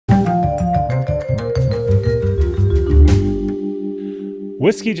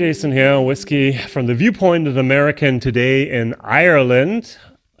Whiskey Jason here, whiskey from the viewpoint of the American today in Ireland,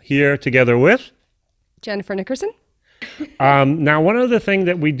 here together with Jennifer Nickerson. Now, one other thing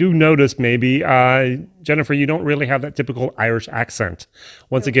that we do notice maybe, Jennifer, you don't really have that typical Irish accent.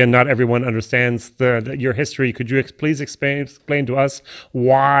 Once again, not everyone understands your history. Could you please explain to us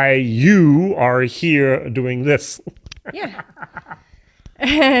why you are here doing this? Yeah.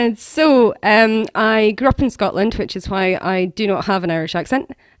 So I grew up in Scotland, which is why I do not have an Irish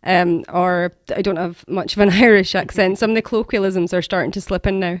accent, or I don't have much of an Irish accent. Some of the colloquialisms are starting to slip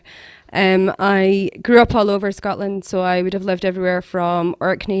in now. I grew up all over Scotland, so I would have lived everywhere from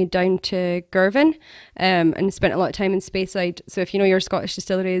Orkney down to Girvan, and spent a lot of time in Speyside. So if you know your Scottish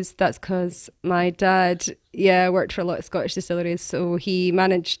distilleries, that's because my dad, worked for a lot of Scottish distilleries. So he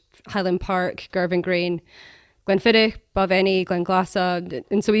managed Highland Park, Girvan Grain, Glenfiddich, Balvenie, Glenglassaugh,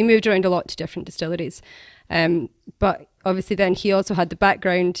 and so we moved around a lot to different distilleries. But obviously then he also had the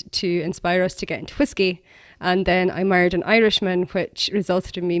background to inspire us to get into whiskey. And then I married an Irishman, which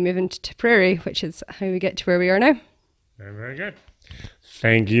resulted in me moving to Tipperary, which is how we get to where we are now. Very, very good.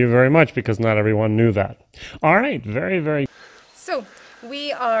 Thank you very much, because not everyone knew that. All right, very, very. So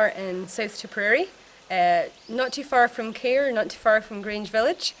we are in South Tipperary, not too far from Cahir, not too far from Grange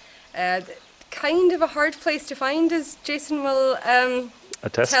Village. Kind of a hard place to find, as Jason will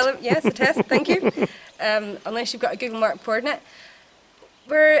attest. Tell him. Yes, attest, thank you. Unless you've got a Google Map coordinate.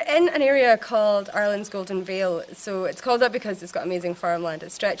 We're in an area called Ireland's Golden Vale. So it's called that because it's got amazing farmland.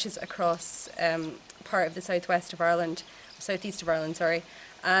 It stretches across part of the southwest of Ireland, or southeast of Ireland, sorry.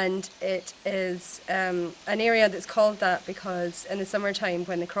 And it is an area that's called that because in the summertime,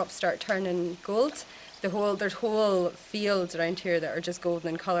 when the crops start turning gold, there's whole fields around here that are just golden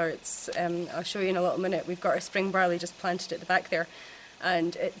in colour. It's I'll show you in a little minute. We've got our spring barley just planted at the back there,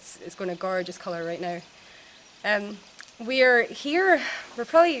 and it's going a gorgeous colour right now. We're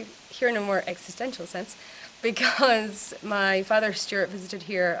probably here in a more existential sense, because my father Stuart visited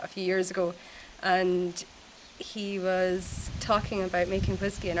here a few years ago, and he was talking about making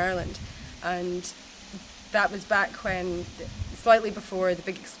whiskey in Ireland, and that was back when, slightly before the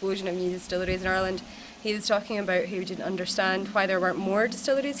big explosion of new distilleries in Ireland. He was talking about how he didn't understand why there weren't more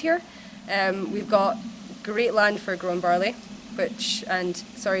distilleries here. We've got great land for growing barley,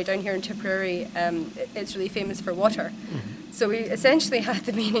 down here in Tipperary, it's really famous for water. Mm-hmm. So we essentially had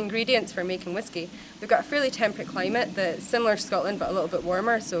the main ingredients for making whiskey. We've got a fairly temperate climate that's similar to Scotland, but a little bit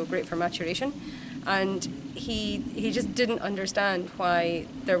warmer, so great for maturation. And he just didn't understand why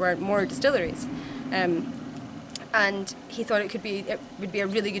there weren't more distilleries. And he thought it would be a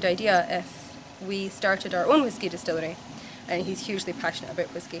really good idea if we started our own whiskey distillery. And he's hugely passionate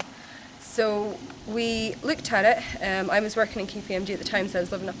about whiskey. So we looked at it. I was working in KPMG at the time, so I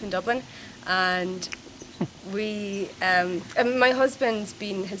was living up in Dublin. And my his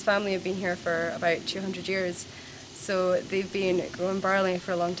family have been here for about 200 years. So they've been growing barley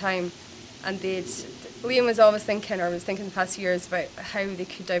for a long time. And Liam was always thinking the past few years about how they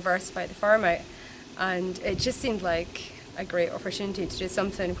could diversify the farm out. And it just seemed like a great opportunity to do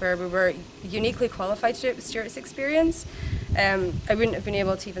something where we were uniquely qualified to do it with Stuart's experience. I wouldn't have been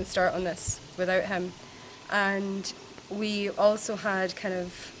able to even start on this without him. And we also had kind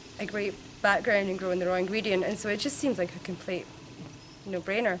of a great background in growing the raw ingredient, and so it just seems like a complete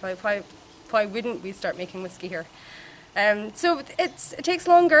no-brainer. Like, why wouldn't we start making whiskey here? So it takes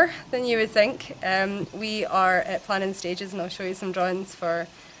longer than you would think. We are at planning stages, and I'll show you some drawings for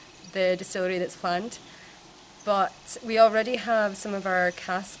the distillery that's planned. But we already have some of our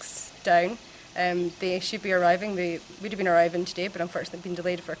casks down. They should be arriving. They would have been arriving today, but unfortunately been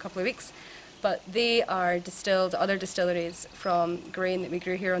delayed for a couple of weeks. But they are distilled other distilleries from grain that we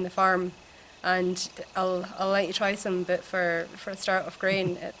grew here on the farm. And I'll let you try some, but for a start of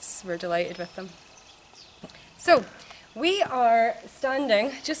grain, we're delighted with them. So we are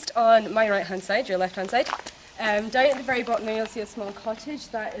standing just on my right-hand side, your left-hand side. Down at the very bottom there, you'll see a small cottage.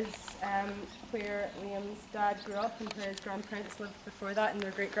 That is where Liam's dad grew up, and where his grandparents lived before that, and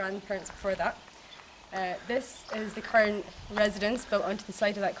their great-grandparents before that. This is the current residence built onto the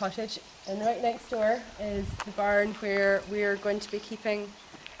side of that cottage, and right next door is the barn where we're going to be keeping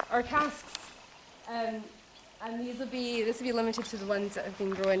our casks. And this will be limited to the ones that have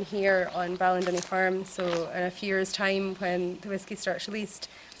been grown here on Ballindunny Farm. So in a few years' time, when the whiskey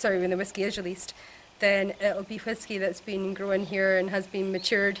when the whiskey is released, then it'll be whiskey that's been grown here and has been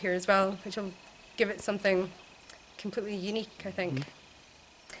matured here as well, which will give it something completely unique, I think.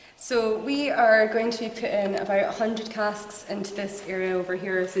 Mm-hmm. So we are going to be putting about 100 casks into this area over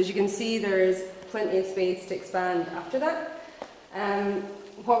here. So as you can see, there's plenty of space to expand after that.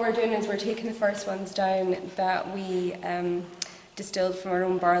 What we're doing is we're taking the first ones down that we distilled from our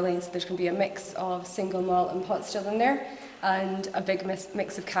own barley. So there's going to be a mix of single malt and pot still in there, and a big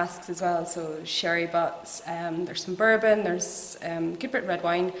mix of casks as well. So sherry butts, there's some bourbon, there's good bit of red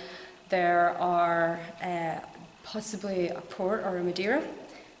wine. There are possibly a port or a Madeira,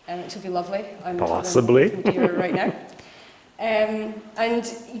 which will be lovely. I'm possibly Madeira right now. And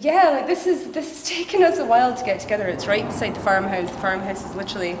yeah, like this has taken us a while to get together. It's right beside the farmhouse. The farmhouse is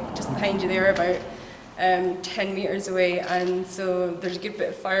literally just behind you there, about 10 metres away, and so there's a good bit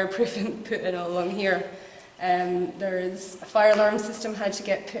of fireproofing put in all along here. There's a fire alarm system had to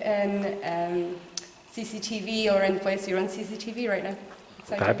get put in, CCTV all around the place. We run CCTV right now.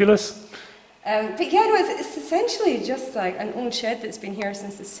 Fabulous. But yeah, no, it's essentially just like an old shed that's been here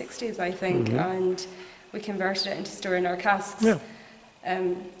since the 60s, I think, and we converted it into storing our casks. Yeah.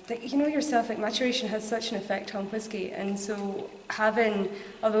 You know yourself, like maturation has such an effect on whiskey, and so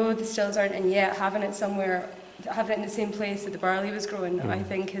although the stills aren't in yet, having it somewhere, having it in the same place that the barley was grown, I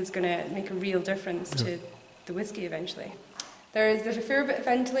think is going to make a real difference to the whiskey eventually. There's a fair bit of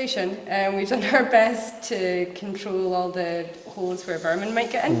ventilation, and we've done our best to control all the holes where vermin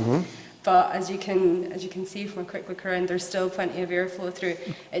might get in. But as you can see from a quick look around, there's still plenty of airflow through.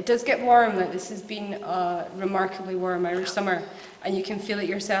 It does get warm. Like this has been a remarkably warm Irish summer, and you can feel it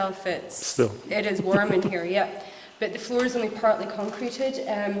yourself. It is warm in here, yeah. But the floor is only partly concreted.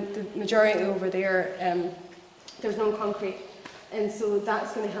 The majority over there, there's no concrete, and so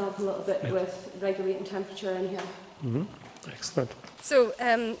that's going to help a little bit with regulating temperature in here. Excellent. So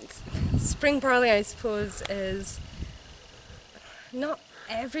spring barley, I suppose, is not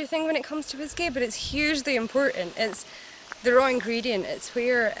everything when it comes to whiskey, but it's hugely important. It's the raw ingredient. It's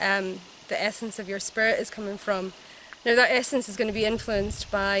where the essence of your spirit is coming from. Now that essence is going to be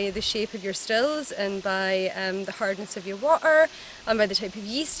influenced by the shape of your stills and by the hardness of your water and by the type of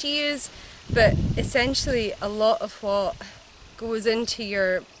yeast you use, but essentially a lot of what goes into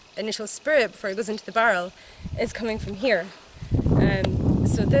your initial spirit before it goes into the barrel is coming from here.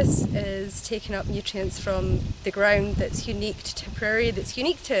 So this is taking up nutrients from the ground that's unique to Tipperary, that's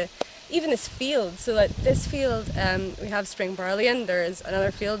unique to even this field. So like this field, we have spring barley in, there's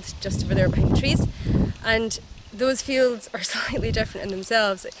another field just over there behind the trees, and those fields are slightly different in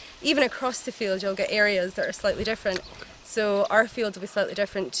themselves. Even across the field you'll get areas that are slightly different. So our field will be slightly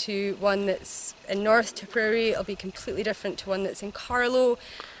different to one that's in North Tipperary, it'll be completely different to one that's in Carlow,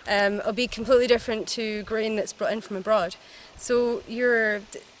 it'll be completely different to grain that's brought in from abroad. So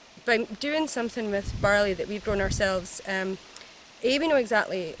by doing something with barley that we've grown ourselves, we know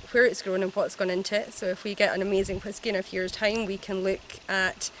exactly where it's grown and what's gone into it. So if we get an amazing whiskey in a few years' time, we can look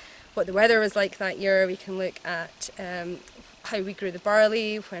at what the weather was like that year, we can look at how we grew the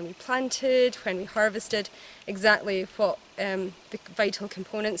barley, when we planted, when we harvested, exactly what the vital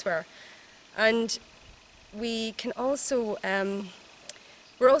components were. And we can also,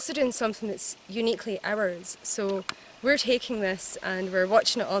 we're also doing something that's uniquely ours. So we're taking this and we're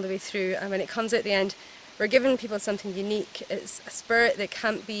watching it all the way through, and when it comes out the end, we're giving people something unique. It's a spirit that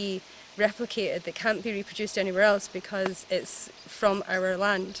can't be replicated, that can't be reproduced anywhere else because it's from our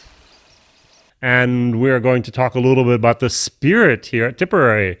land. And we're going to talk a little bit about the spirit here at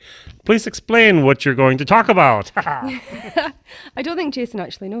Tipperary. Please explain what you're going to talk about. I don't think Jason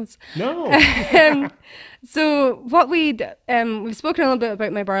actually knows. No. So what we've spoken a little bit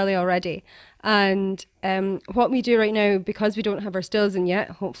about my barley already, and what we do right now, because we don't have our stills in yet,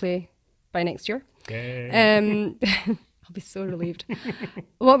 hopefully by next year. I'll be so relieved.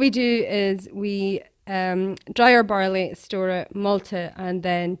 What we do is we dry our barley, store it, malt it, and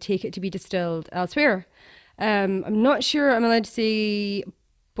then take it to be distilled elsewhere. I'm not sure I'm allowed to say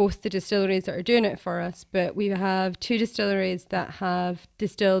both the distilleries that are doing it for us, but we have 2 distilleries that have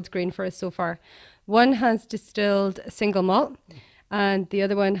distilled grain for us so far. One has distilled a single malt, and the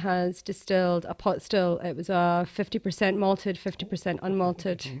other one has distilled a pot still. It was a 50% malted, 50%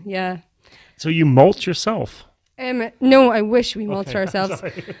 unmalted. Yeah. So you malt yourself? No, I wish we malted ourselves.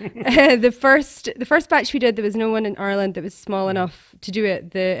 The first batch we did, there was no one in Ireland that was small enough to do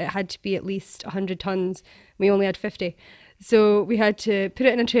it. It had to be at least 100 tons. We only had 50. So we had to put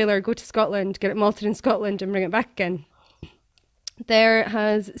it in a trailer, go to Scotland, get it malted in Scotland and bring it back again. There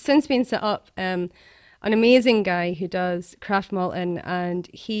has since been set up an amazing guy who does craft malting, and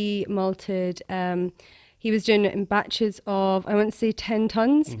he malted, he was doing it in batches of, I want to say 10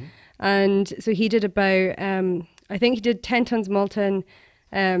 tons. And so he did about, I think he did 10 tons malting,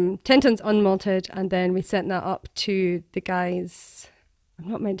 10 tons unmalted, and then we sent that up to the guys. I'm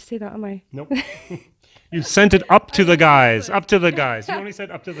not meant to say that, am I? Nope. You sent it up to the guys, up to the guys. You only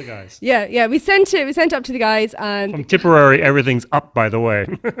said up to the guys. Yeah, we sent it up to the guys. And from Tipperary, everything's up, by the way.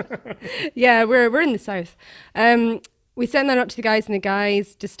 Yeah, we're in the south. we sent that up to the guys, and the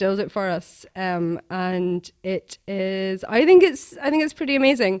guys distilled it for us. And it is, I think it's pretty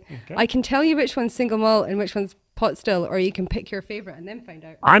amazing. Okay. I can tell you which one's single malt and which one's pot still, or you can pick your favorite and then find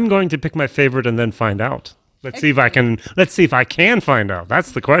out. I'm going to pick my favorite and then find out. Let's see if I can find out.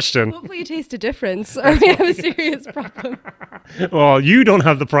 That's the question. Hopefully you taste a difference, or we have a serious problem. Well, you don't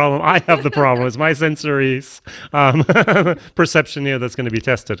have the problem. I have the problem. It's my sensory perception here that's going to be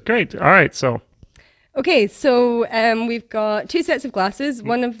tested. Great. All right. So. Okay, so we've got 2 sets of glasses.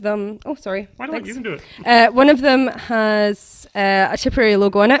 One of them, oh, sorry. Why don't you can do it? One of them has a Tipperary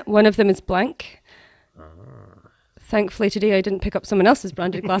logo on it. One of them is blank. Thankfully today I didn't pick up someone else's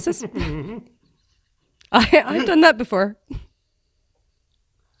branded glasses. I've done that before.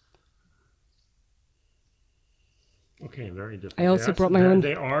 Okay, very different. I also brought my own.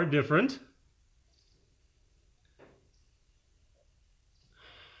 They are different.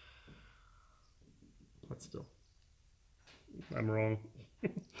 But still, I'm wrong.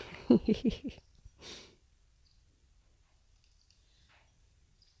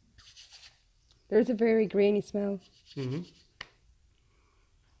 There's a very grainy smell. Mm-hmm.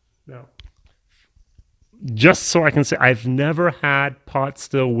 Now, just so I can say, I've never had pot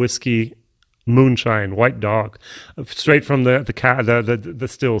still whiskey moonshine, white dog, straight from the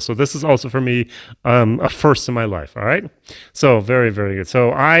still. So this is also for me a first in my life. All right. So very, very good.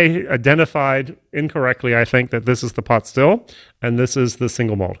 So I identified incorrectly, I think, that this is the pot still and this is the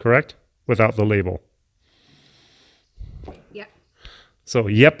single malt, correct? Without the label. Yep. So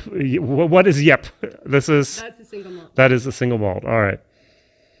yep. What is yep? That's a single malt. That is a single malt. All right.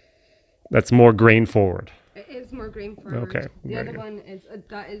 That's more grain forward. It is more grain forward. Okay. The other one is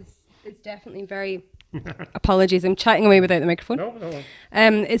it's definitely very. Apologies, I'm chatting away without the microphone. No.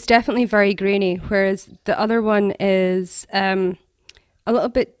 It's definitely very grainy, whereas the other one is a little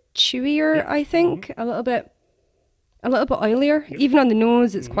bit chewier. Yeah. I think a little bit oilier. Yep. Even on the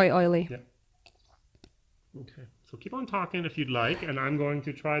nose, it's quite oily. Yep. Okay, so keep on talking if you'd like, and I'm going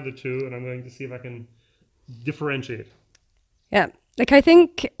to try the two, and I'm going to see if I can differentiate. Yeah. Like I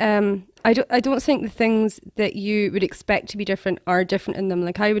think I don't think the things that you would expect to be different are different in them.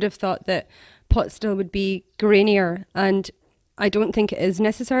 Like I would have thought that pot still would be grainier, and I don't think it is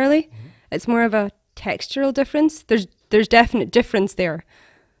necessarily. Mm-hmm. It's more of a textural difference. There's definite difference there.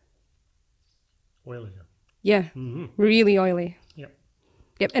 Oily. Yeah. Mm-hmm. Really oily.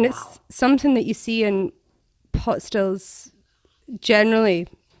 Yep. And it's something that you see in pot stills generally,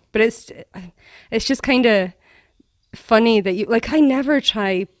 but it's just kind of funny that you like. I never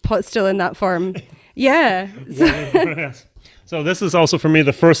try pot still in that form. Yeah. So this is also for me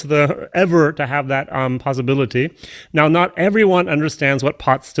the first ever to have that possibility. Now, not everyone understands what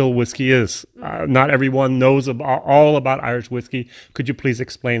pot still whiskey is. Not everyone knows all about Irish whiskey. Could you please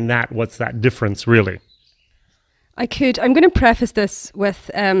explain that? What's that difference really? I could. I'm going to preface this with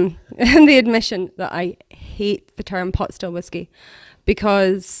the admission that I hate the term pot still whiskey,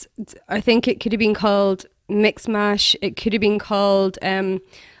 because I think it could have been called mix mash. It could have been called a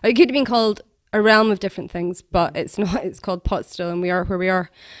realm of different things, but it's not. It's called pot still, and we are where we are.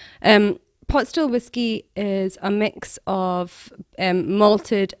 Pot still whiskey is a mix of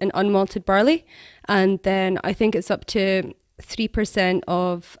malted and unmalted barley, and then I think it's up to 3%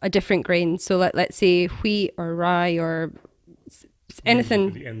 of a different grain. So let's say wheat or rye or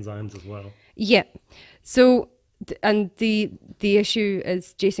anything. The enzymes as well. Yeah. So and the issue,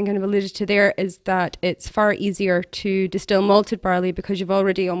 as Jason kind of alluded to there, is that it's far easier to distill malted barley because you've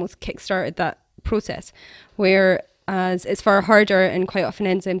already almost kick-started that process, whereas it's far harder, and quite often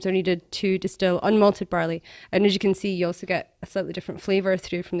enzymes are needed to distill unmalted barley. And as you can see, you also get a slightly different flavour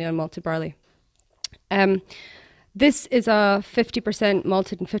through from the unmalted barley. This is a 50%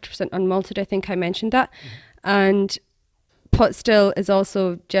 malted and 50% unmalted. I think I mentioned that. And pot still is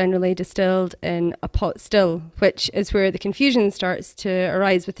also generally distilled in a pot still, which is where the confusion starts to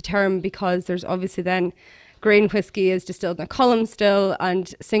arise with the term, because there's obviously then grain whiskey is distilled in a column still,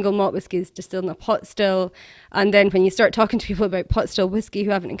 and single malt whiskey is distilled in a pot still. And then when you start talking to people about pot still whiskey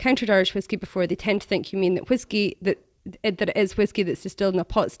who haven't encountered Irish whiskey before, they tend to think you mean that it is whiskey that's distilled in a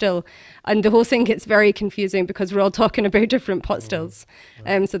pot still, and the whole thing gets very confusing because we're all talking about different pot stills.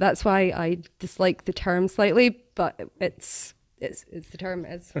 So that's why I dislike the term slightly, but it's the term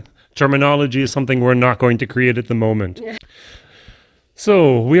it is. Terminology is something we're not going to create at the moment. Yeah.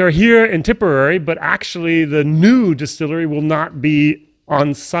 So we are here in Tipperary, but actually the new distillery will not be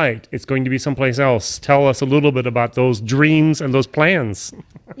on site. It's going to be someplace else. Tell us a little bit about those dreams and those plans.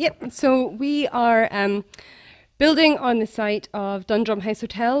 Yep. So we are building on the site of Dundrum House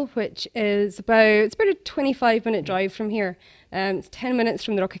Hotel, which is about a 25-minute drive from here. It's 10 minutes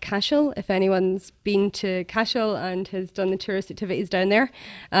from the Rock of Cashel, if anyone's been to Cashel and has done the tourist activities down there,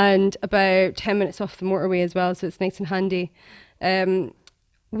 and about 10 minutes off the motorway as well, so it's nice and handy.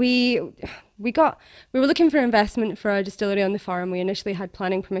 We were looking for investment for a distillery on the farm. We initially had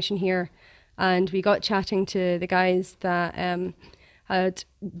planning permission here, and we got chatting to the guys that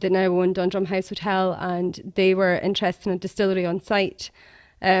now own Dundrum House Hotel, and they were interested in a distillery on site.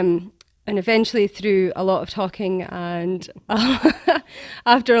 And eventually, through a lot of talking and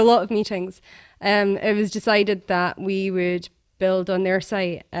after a lot of meetings, it was decided that we would build on their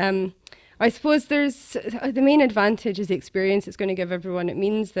site. I suppose there's the main advantage is the experience it's going to give everyone. It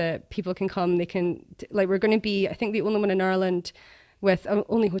means that people can come, we're going to be, I think, the only one in Ireland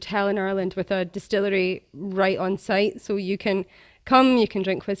only hotel in Ireland with a distillery right on site. So you can come, you can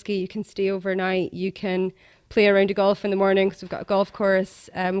drink whiskey, you can stay overnight, you can play a round of golf in the morning because we've got a golf course,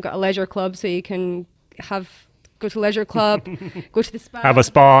 we've got a leisure club, so you can go to leisure club, go to the spa. Have a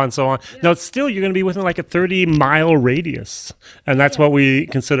spa and so on. Yeah. Now, still, you're going to be within like a 30-mile radius. And that's what we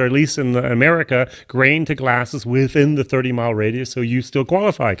consider, at least in America, grain to glass is within the 30-mile radius. So you still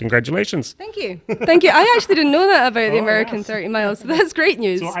qualify. Congratulations. Thank you. Thank you. I actually didn't know that about the American 30 miles. So that's great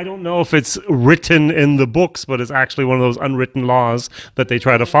news. So I don't know if it's written in the books, but it's actually one of those unwritten laws that they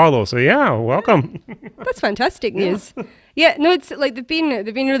try to follow. So yeah, welcome. That's fantastic news. Yeah, no, it's like they've been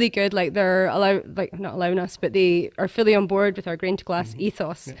really good. Like they're not allowing us, but they are fully on board with our grain to glass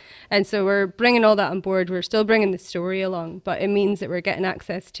ethos, and so we're bringing all that on board. We're still bringing the story along, but it means that we're getting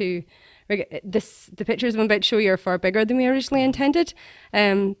access to the pictures I'm about to show you are far bigger than we originally intended.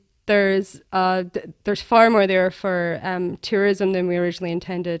 There's far more there for tourism than we originally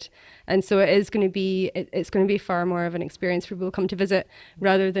intended, and so it's going to be far more of an experience for people to come to visit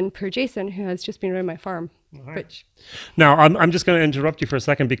rather than per Jason, who has just been around my farm. Right. Now, I'm just going to interrupt you for a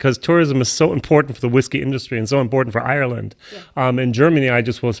second because tourism is so important for the whiskey industry and so important for Ireland. Yeah. In Germany, I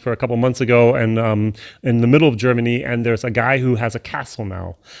just was for a couple months ago, and in the middle of Germany, and there's a guy who has a castle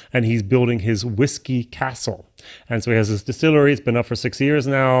now, and he's building his whiskey castle. And so he has this distillery. It's been up for 6 years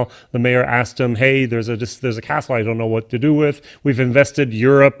now. The mayor asked him, "Hey, there's a castle I don't know what to do with. We've invested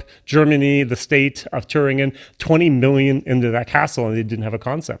Europe, Germany, the state of Thuringen, 20 million into that castle, and they didn't have a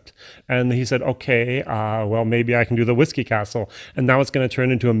concept." And he said, "Okay, well, maybe I can do the whiskey castle." And now it's going to turn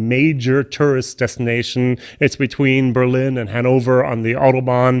into a major tourist destination. It's between Berlin and Hanover on the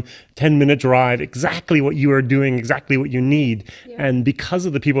Autobahn, 10-minute drive. Exactly what you are doing, exactly what you need. Yeah. And because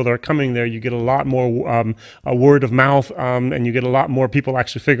of the people that are coming there, you get a lot more a word of mouth, and you get a lot more people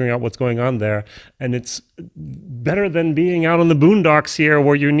actually figuring out what's going on there. And it's better than being out on the boondocks here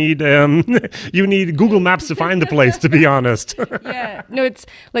where you need you need Google Maps to find the place, to be honest. Yeah, no, it's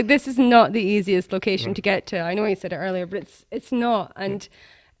like this is not the easiest location to get to. I know you said it earlier, but it's not. And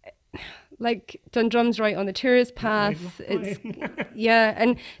like Dundrum's right on the tourist path. It's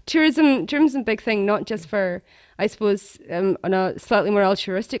and tourism's a big thing, not just for, I suppose, on a slightly more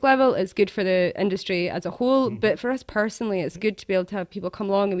altruistic level. It's good for the industry as a whole, but for us personally, it's good to be able to have people come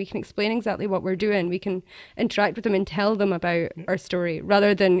along and we can explain exactly what we're doing. We can interact with them and tell them about our story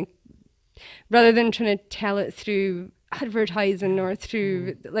rather than trying to tell it through advertising or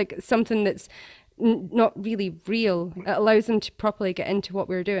through like something that's not really real. It allows them to properly get into what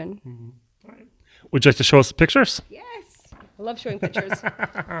we're doing. Would you like to show us the pictures? Yes, I love showing pictures. So,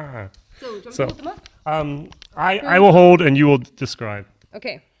 do you want to hold them up? I will hold and you will describe.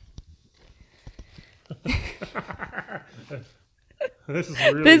 Okay. This is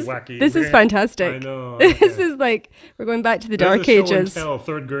really wacky. This is fantastic. I know. This is like, we're going back to the dark ages. Show and tell,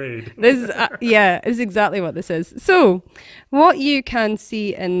 third grade. This is, is exactly what this is. So, what you can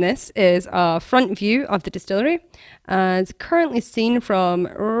see in this is a front view of the distillery, as currently seen from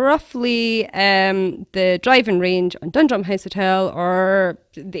roughly the driving range on Dundrum House Hotel, or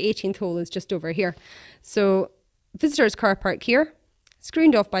the 18th hole is just over here. So, visitors' car park here,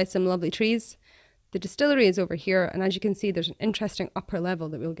 screened off by some lovely trees. The distillery is over here, and as you can see, there's an interesting upper level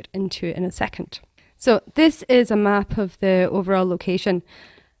that we'll get into in a second. So this is a map of the overall location.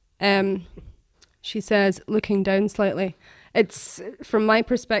 She says, looking down slightly. It's, from my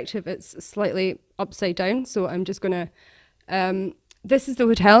perspective, it's slightly upside down, so I'm just going to... this is the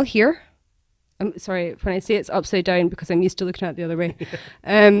hotel here. I'm sorry, when I say it's upside down, because I'm used to looking at it the other way.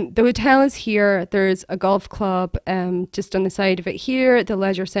 The hotel is here. There's a golf club just on the side of it here. The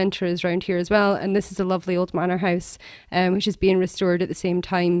leisure centre is around here as well. And this is a lovely old manor house, which is being restored at the same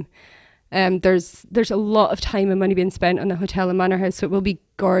time. There's a lot of time and money being spent on the hotel and manor house, so it will be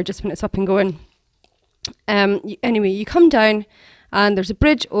gorgeous when it's up and going. Anyway, you come down and there's a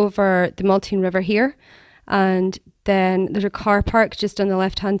bridge over the Maltine River here. And then there's a car park just on the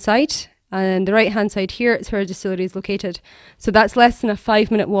left-hand side. And the right-hand side here is where our distillery is located. So that's less than a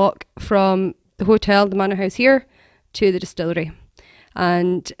 5-minute walk from the hotel, the manor house here, to the distillery.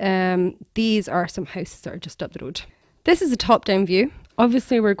 And these are some houses that are just up the road. This is a top-down view.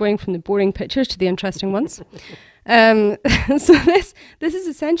 Obviously, we're going from the boring pictures to the interesting ones. So this is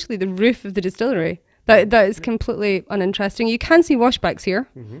essentially the roof of the distillery. That is completely uninteresting. You can see washbacks here,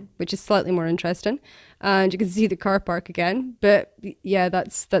 which is slightly more interesting. And you can see the car park again. But yeah,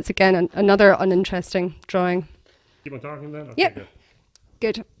 that's again another uninteresting drawing. Keep on talking then? Okay, yep.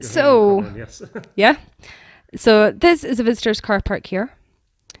 Good. So, yes. Yeah. So this is a visitor's car park here.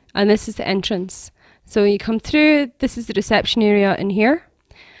 And this is the entrance. So you come through, this is the reception area in here.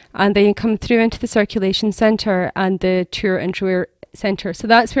 And then you come through into the circulation centre and the tour intro centre. So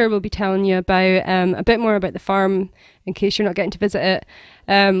that's where we'll be telling you about a bit more about the farm in case you're not getting to visit it.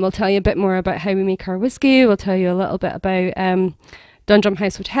 We'll tell you a bit more about how we make our whiskey. We'll tell you a little bit about Dundrum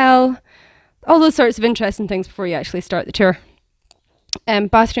House Hotel. All those sorts of interesting things before you actually start the tour.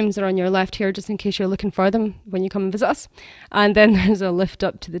 Bathrooms are on your left here just in case you're looking for them when you come and visit us. And then there's a lift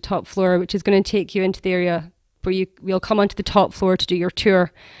up to the top floor which is going to take you into the area where we'll come onto the top floor to do your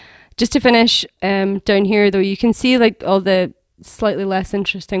tour. Just to finish, down here though, you can see like all the slightly less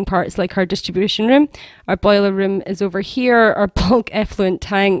interesting parts like our distribution room. Our boiler room is over here, our bulk effluent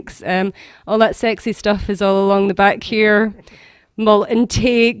tanks, all that sexy stuff is all along the back here. Malt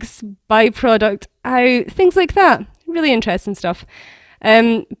intakes, byproduct out, things like that. Really interesting stuff.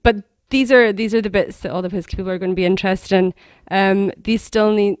 But these are the bits that all the whiskey people are going to be interested in. These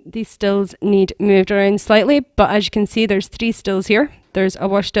stills need moved around slightly, but as you can see, there's 3 stills here. There's a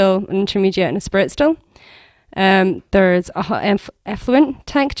wash still, an intermediate, and a spirit still. There's a hot effluent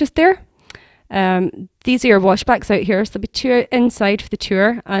tank just there. These are your washbacks out here, so there'll be 2 inside for the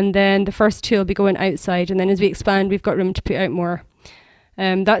tour, and then the first 2 will be going outside, and then as we expand, we've got room to put out more.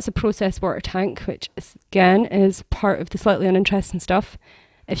 That's a processed water tank, which is, again is part of the slightly uninteresting stuff.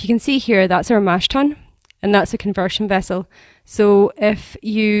 If you can see here, that's our mash tun, and that's a conversion vessel. So if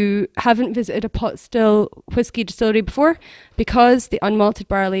you haven't visited a pot still whiskey distillery before, because the unmalted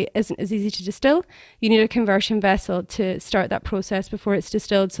barley isn't as easy to distill, you need a conversion vessel to start that process before it's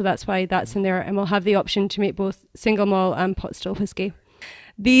distilled. So that's why that's in there, and we'll have the option to make both single malt and pot still whiskey.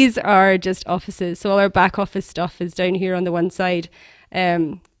 These are just offices, so all our back office stuff is down here on the one side.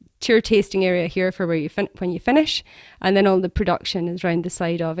 Tour tasting area here for where when you finish, and then all the production is around the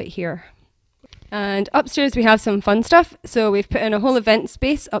side of it here. And upstairs we have some fun stuff. So we've put in a whole event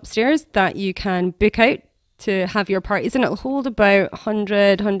space upstairs that you can book out to have your parties, and it'll hold about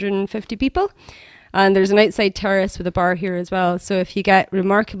 100, 150 people. And there's an outside terrace with a bar here as well. So if you get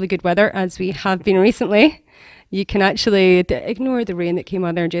remarkably good weather, as we have been recently, you can actually ignore the rain that came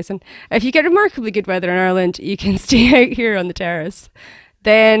on there, Jason. If you get remarkably good weather in Ireland, you can stay out here on the terrace.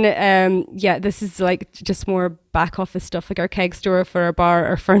 Then, yeah, this is like just more back office stuff, like our keg store for our bar,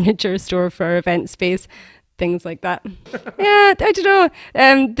 our furniture store for our event space, things like that. Yeah, I don't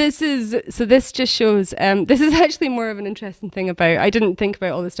know. This just shows, this is actually more of an interesting thing about, I didn't think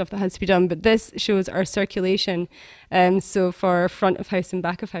about all the stuff that has to be done, but this shows our circulation. So for front of house and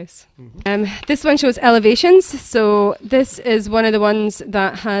back of house. This one shows elevations. So this is one of the ones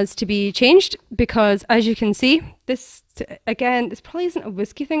that has to be changed because as you can see, this, again, this probably isn't a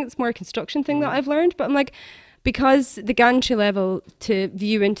whiskey thing, it's more a construction thing that I've learned, but I'm like, because the gantry level to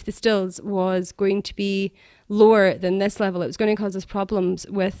view into the stills was going to be lower than this level, it was going to cause us problems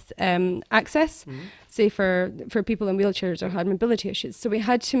with access, say for people in wheelchairs or had mobility issues. So we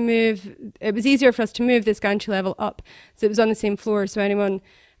had to move, it was easier for us to move this gantry level up. So it was on the same floor. So anyone,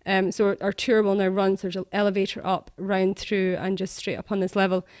 so our tour will now run, so there's an elevator up, round through and just straight up on this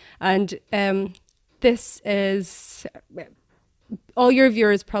level. And this is, all your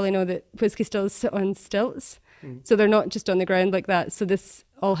viewers probably know that whiskey stills sit on stilts. So they're not just on the ground like that. So this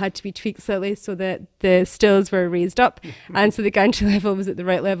all had to be tweaked slightly so that the stills were raised up. And so the gantry level was at the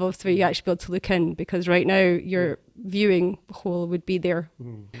right level so you actually be able to look in, because right now your viewing hole would be there.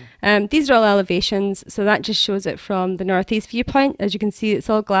 These are all elevations. So that just shows it from the northeast viewpoint. As you can see, it's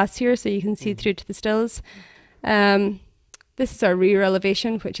all glass here, so you can see through to the stills. This is our rear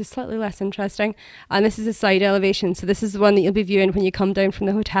elevation, which is slightly less interesting. And this is a side elevation. So this is the one that you'll be viewing when you come down from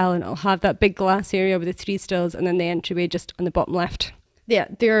the hotel, and it'll have that big glass area with the 3 stills and then the entryway just on the bottom left. Yeah,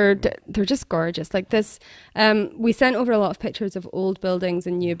 they're just gorgeous. Like this, we sent over a lot of pictures of old buildings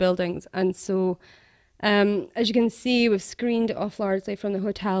and new buildings. And so, as you can see, we've screened it off largely from the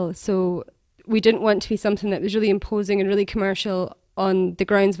hotel. So we didn't want to be something that was really imposing and really commercial on the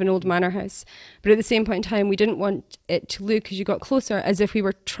grounds of an old manor house. But at the same point in time, we didn't want it to look, as you got closer, as if we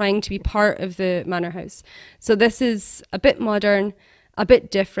were trying to be part of the manor house. So this is a bit modern, a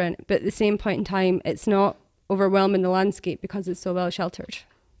bit different, but at the same point in time, it's not overwhelming the landscape because it's so well sheltered.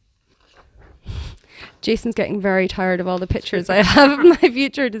 Jason's getting very tired of all the pictures I have of my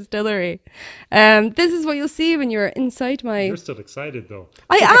future distillery. This is what you'll see when you're inside my... You're still excited, though.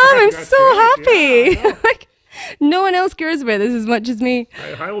 I am. I'm so happy. Yeah, Like, no one else cares about this as much as me.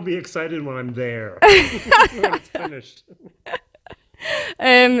 I will be excited when I'm there. When it's finished.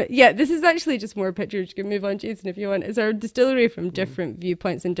 Yeah, this is actually just more pictures. You can move on, Jason, if you want. It's our distillery from different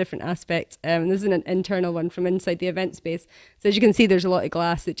viewpoints and different aspects. This is an internal one from inside the event space. So as you can see, there's a lot of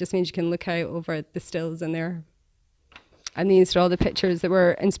glass. It just means you can look out over the stills in there. And these are all the pictures that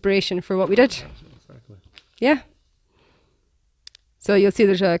were inspiration for what we did. Exactly. Yeah. So you'll see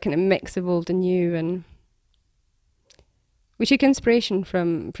there's a kind of mix of old and new, and we took inspiration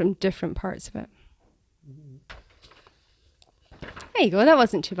from different parts of it. There you go. That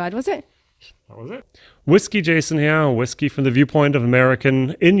wasn't too bad, was it? That was it. WhiskyJason here. Whiskey from the viewpoint of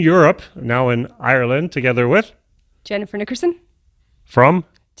American in Europe, now in Ireland, together with Jennifer Nickerson from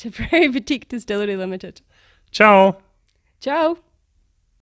Tipperary Boutique Distillery Limited. Ciao. Ciao.